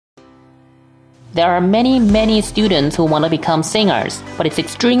There are many students who want to become singers, but it's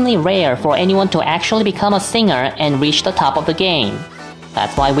extremely rare for anyone to actually become a singer and reach the top of the game.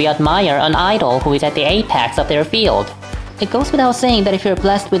 That's why we admire an idol who is at the apex of their field. It goes without saying that if you're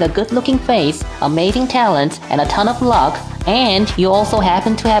blessed with a good-looking face, amazing talent, and a ton of luck, and you also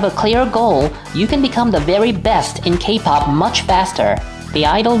happen to have a clear goal, you can become the very best in K-pop much faster. The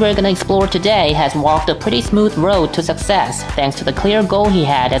idol we're gonna explore today has walked a pretty smooth road to success thanks to the clear goal he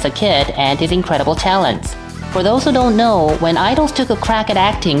had as a kid and his incredible talents. For those who don't know, when idols took a crack at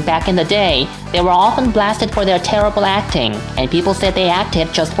acting back in the day, they were often blasted for their terrible acting, and people said they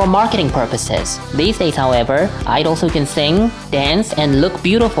acted just for marketing purposes. These days, however, idols who can sing, dance, and look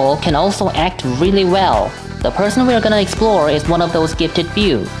beautiful can also act really well. The person we're gonna explore is one of those gifted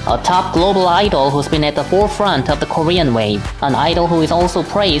few, a top global idol who's been at the forefront of the Korean wave, an idol who is also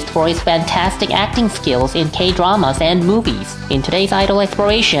praised for his fantastic acting skills in K-dramas and movies. In today's idol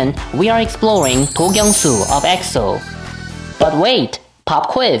exploration, we are exploring Dokyungsoo of EXO. But wait! Pop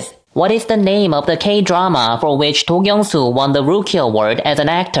quiz! What is the name of the K-drama for which Dokyungsoo won the Rookie Award as an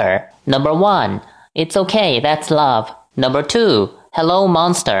actor? Number 1. It's Okay, That's Love. Number 2. Hello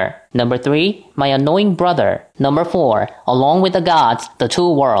Monster. Number 3, My Annoying Brother. Number 4, Along with the Gods, The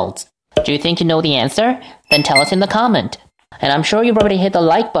Two Worlds. Do you think you know the answer? Then tell us in the comment. And I'm sure you've already hit the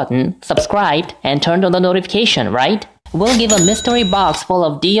like button, subscribed, and turned on the notification, right? We'll give a mystery box full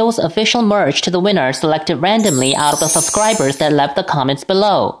of D.O's official merch to the winner selected randomly out of the subscribers that left the comments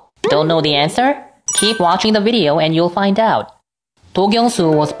below. Don't know the answer? Keep watching the video and you'll find out.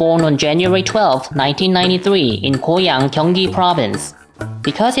 Dokyungsoo was born on January 12, 1993 in Goyang, Gyeonggi Province.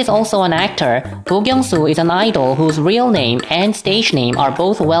 Because he's also an actor, Dokyungsoo is an idol whose real name and stage name are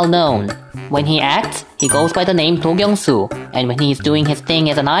both well known. When he acts, he goes by the name Dokyungsoo, and when he's doing his thing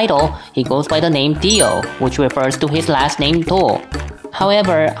as an idol, he goes by the name D.O, which refers to his last name Do.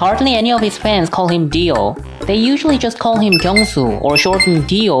 However, hardly any of his fans call him D.O. They usually just call him Kyungsoo or shorten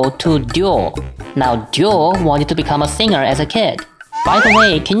D.O to Do. Now Do wanted to become a singer as a kid. By the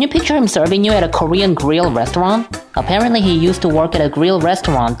way, can you picture him serving you at a Korean grill restaurant? Apparently he used to work at a grill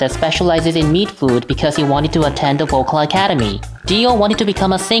restaurant that specializes in meat food because he wanted to attend a vocal academy. D.O wanted to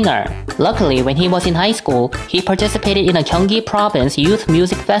become a singer. Luckily, when he was in high school, he participated in a Gyeonggi Province youth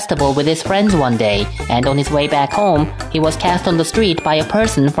music festival with his friends one day, and on his way back home, he was cast on the street by a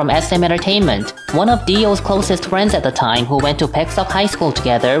person from SM Entertainment. One of D.O's closest friends at the time who went to Paeksuk High School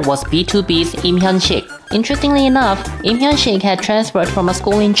together was B2B's Im Hyun-sik. Interestingly enough, Im Hyun-sik had transferred from a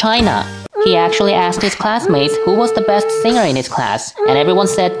school in China. He actually asked his classmates who was the best singer in his class, and everyone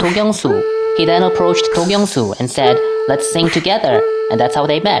said Dokyungsoo. He then approached Dokyungsoo and said, "Let's sing together," and that's how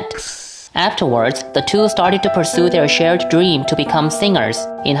they met. Afterwards, the two started to pursue their shared dream to become singers.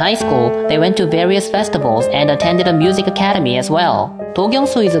 In high school, they went to various festivals and attended a music academy as well.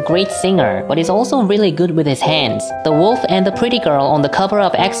 Dokyungsoo is a great singer, but is also really good with his hands. The wolf and the pretty girl on the cover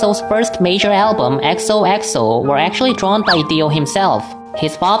of EXO's first major album, EXO, were actually drawn by D.O himself.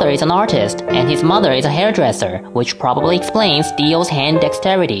 His father is an artist, and his mother is a hairdresser, which probably explains D.O's hand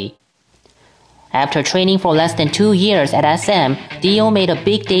dexterity. After training for less than 2 years at SM, D.O made a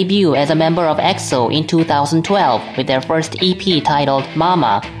big debut as a member of EXO in 2012 with their first EP titled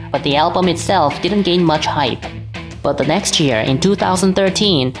Mama, but the album itself didn't gain much hype. But the next year, in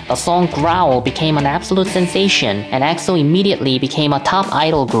 2013, the song Growl became an absolute sensation, and EXO immediately became a top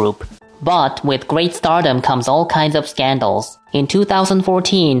idol group. But with great stardom comes all kinds of scandals. In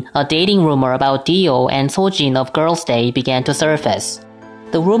 2014, a dating rumor about D.O and Sojin of Girls' Day began to surface.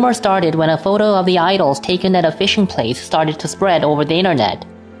 The rumor started when a photo of the idols taken at a fishing place started to spread over the internet.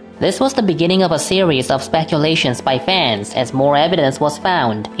 This was the beginning of a series of speculations by fans as more evidence was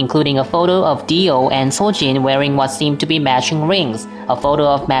found, including a photo of D.O and Sojin wearing what seemed to be matching rings, a photo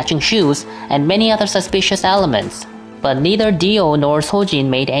of matching shoes, and many other suspicious elements. But neither D.O nor Sojin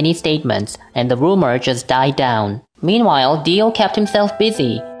made any statements, and the rumor just died down. Meanwhile, D.O kept himself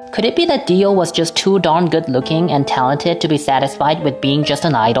busy. Could it be that D.O was just too darn good looking and talented to be satisfied with being just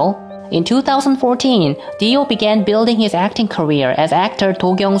an idol? In 2014, D.O began building his acting career as actor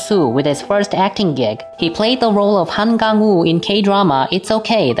Dokyungsoo with his first acting gig. He played the role of Han Gang-woo in K-drama It's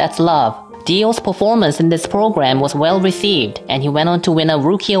Okay, That's Love. D.O's performance in this program was well received, and he went on to win a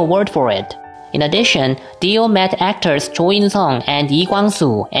Rookie Award for it. In addition, D.O met actors Jo In-sung and Lee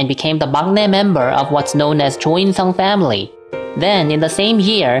Kwang-soo and became the maknae member of what's known as Jo In-sung family. Then, in the same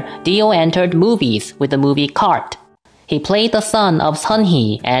year, D.O entered movies with the movie Cart. He played the son of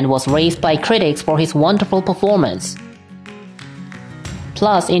Sun-hee and was raised by critics for his wonderful performance.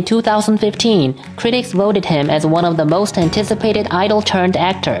 Plus, in 2015, critics voted him as one of the most anticipated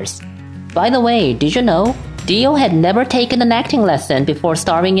idol-turned-actors. By the way, did you know? D.O had never taken an acting lesson before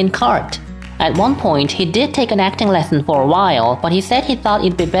starring in Cart. At one point, he did take an acting lesson for a while, but he said he thought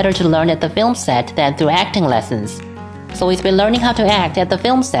it'd be better to learn at the film set than through acting lessons. So he's been learning how to act at the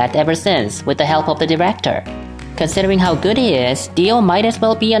film set ever since, with the help of the director. Considering how good he is, D.O might as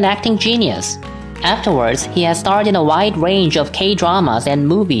well be an acting genius. Afterwards, he has starred in a wide range of K-dramas and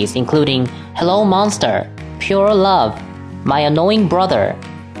movies including Hello Monster, Pure Love, My Annoying Brother,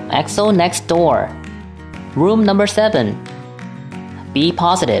 EXO Next Door, Room Number 7, Be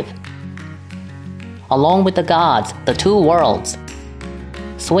Positive, Along with the Gods, The Two Worlds,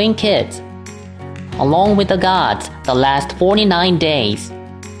 Swing Kids, Along with the Gods, The Last 49 Days,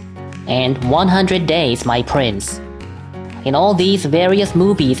 and 100 Days, My Prince. In all these various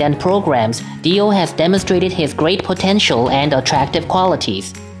movies and programs, D.O has demonstrated his great potential and attractive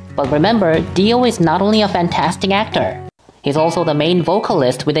qualities. But remember, D.O is not only a fantastic actor, he's also the main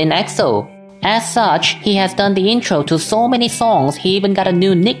vocalist within EXO. As such, he has done the intro to so many songs he even got a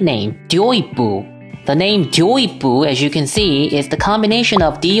new nickname, Doyouram. The name Doyouram, as you can see, is the combination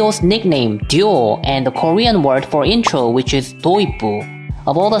of D.O's nickname Do and the Korean word for intro, which is Doyouram.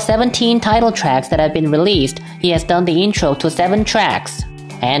 Of all the 17 title tracks that have been released, he has done the intro to 7 tracks.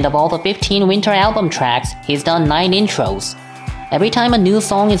 And of all the 15 winter album tracks, he's done 9 intros. Every time a new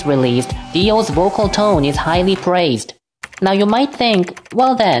song is released, D.O's vocal tone is highly praised. Now you might think,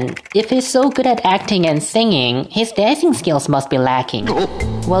 well then, if he's so good at acting and singing, his dancing skills must be lacking.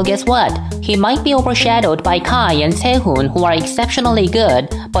 Well, guess what? He might be overshadowed by Kai and Sehun, who are exceptionally good,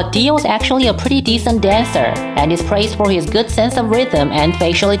 but D.O's actually a pretty decent dancer, and is praised for his good sense of rhythm and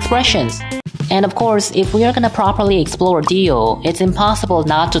facial expressions. And of course, if we are gonna properly explore D.O, it's impossible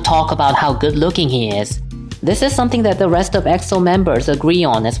not to talk about how good looking he is. This is something that the rest of EXO members agree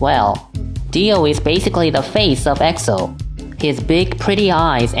on as well. D.O is basically the face of EXO. His big, pretty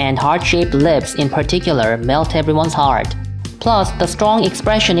eyes and heart-shaped lips in particular melt everyone's heart. Plus, the strong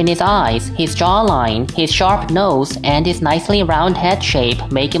expression in his eyes, his jawline, his sharp nose, and his nicely round head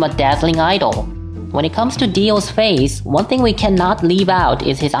shape make him a dazzling idol. When it comes to D.O's face, one thing we cannot leave out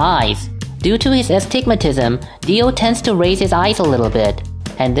is his eyes. Due to his astigmatism, D.O tends to raise his eyes a little bit,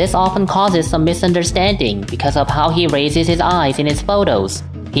 and this often causes some misunderstanding because of how he raises his eyes in his photos.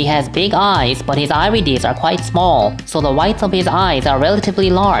 He has big eyes, but his irides are quite small, so the whites of his eyes are relatively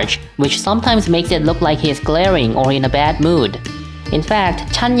large, which sometimes makes it look like he is glaring or in a bad mood. In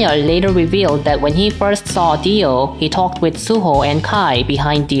fact, Chanyeol later revealed that when he first saw D.O, he talked with Suho and Kai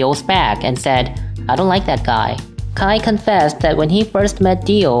behind D.O's back and said, "I don't like that guy." Kai confessed that when he first met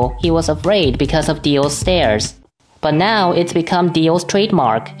D.O, he was afraid because of D.O's stares. But now it's become D.O's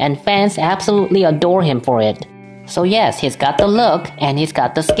trademark, and fans absolutely adore him for it. So yes, he's got the look, and he's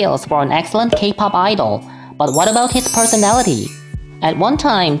got the skills for an excellent K-pop idol, but what about his personality? At one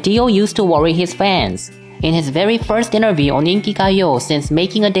time, D.O used to worry his fans. In his very first interview on Inkigayo since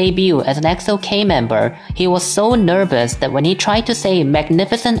making a debut as an EXO K member, he was so nervous that when he tried to say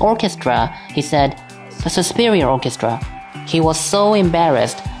magnificent orchestra, he said, "the superior orchestra." He was so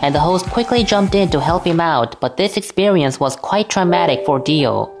embarrassed, and the host quickly jumped in to help him out, but this experience was quite traumatic for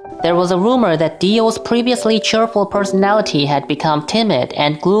D.O. There was a rumor that D.O's previously cheerful personality had become timid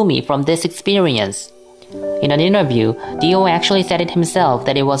and gloomy from this experience. In an interview, D.O actually said it himself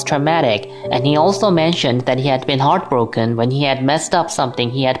that it was traumatic, and he also mentioned that he had been heartbroken when he had messed up something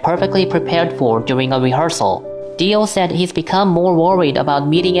he had perfectly prepared for during a rehearsal. D.O said he's become more worried about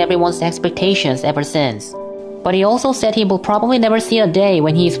meeting everyone's expectations ever since. But he also said he will probably never see a day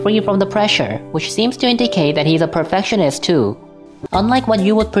when he is free from the pressure, which seems to indicate that he's a perfectionist too. Unlike what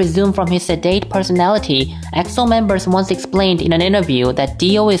you would presume from his sedate personality, EXO members once explained in an interview that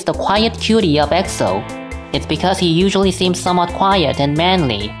D.O is the quiet cutie of EXO. It's because he usually seems somewhat quiet and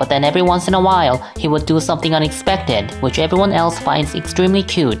manly, but then every once in a while, he would do something unexpected, which everyone else finds extremely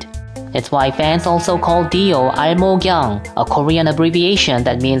cute. It's why fans also call D.O Almogyang, a Korean abbreviation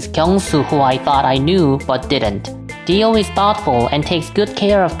that means Kyungsoo, who I thought I knew but didn't. D.O is thoughtful and takes good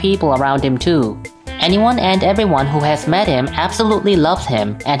care of people around him too. Anyone and everyone who has met him absolutely loves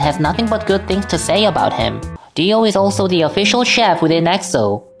him and has nothing but good things to say about him. D.O is also the official chef within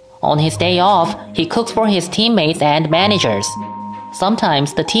EXO. On his day off, he cooks for his teammates and managers.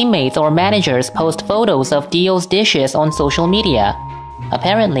 Sometimes the teammates or managers post photos of D.O's dishes on social media.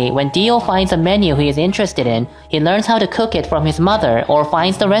 Apparently, when D.O finds a menu he is interested in, he learns how to cook it from his mother or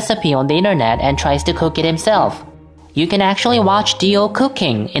finds the recipe on the internet and tries to cook it himself. You can actually watch D.O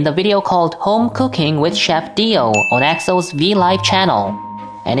cooking in the video called Home Cooking with Chef D.O on EXO's V-Live channel.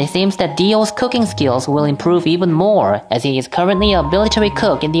 And it seems that D.O's cooking skills will improve even more as he is currently a military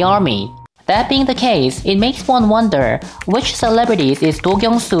cook in the army. That being the case, it makes one wonder, which celebrities is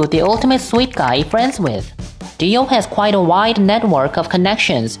Dokyungsoo, the ultimate sweet guy, friends with? D.O has quite a wide network of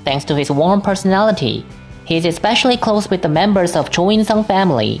connections thanks to his warm personality. He is especially close with the members of Doyouram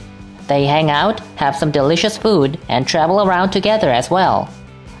family. They hang out, have some delicious food, and travel around together as well.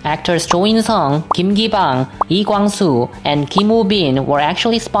 Actors Jo In-sung, Kim Gi-bang, Lee Kwang-soo, and Kim Woo-bin were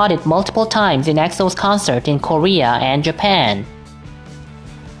actually spotted multiple times in EXO's concert in Korea and Japan.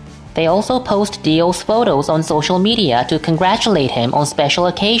 They also post D.O's photos on social media to congratulate him on special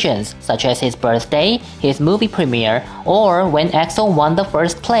occasions, such as his birthday, his movie premiere, or when EXO won the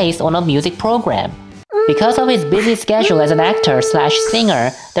first place on a music program. Because of his busy schedule as an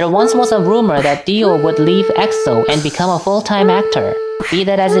actor/singer, there once was a rumor that D.O would leave EXO and become a full-time actor. Be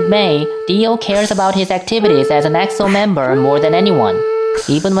that as it may, D.O cares about his activities as an EXO member more than anyone.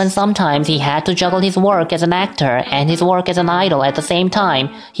 Even when sometimes he had to juggle his work as an actor and his work as an idol at the same time,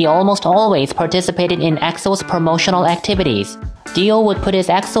 he almost always participated in EXO's promotional activities. D.O would put his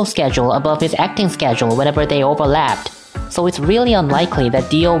EXO schedule above his acting schedule whenever they overlapped. So it's really unlikely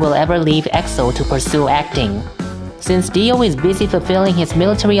that D.O will ever leave EXO to pursue acting. Since D.O is busy fulfilling his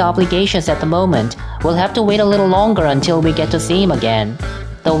military obligations at the moment, we'll have to wait a little longer until we get to see him again.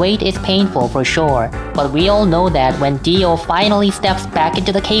 The wait is painful for sure, but we all know that when D.O finally steps back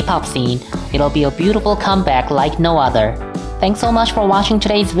into the K-pop scene, it'll be a beautiful comeback like no other. Thanks so much for watching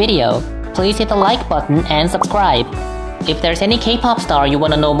today's video. Please hit the like button and subscribe. If there's any K-pop star you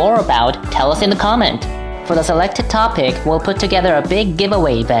want to know more about, tell us in the comment. For the selected topic, we'll put together a big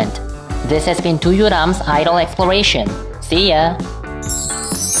giveaway event. This has been Doyouram's Idol Exploration. See ya!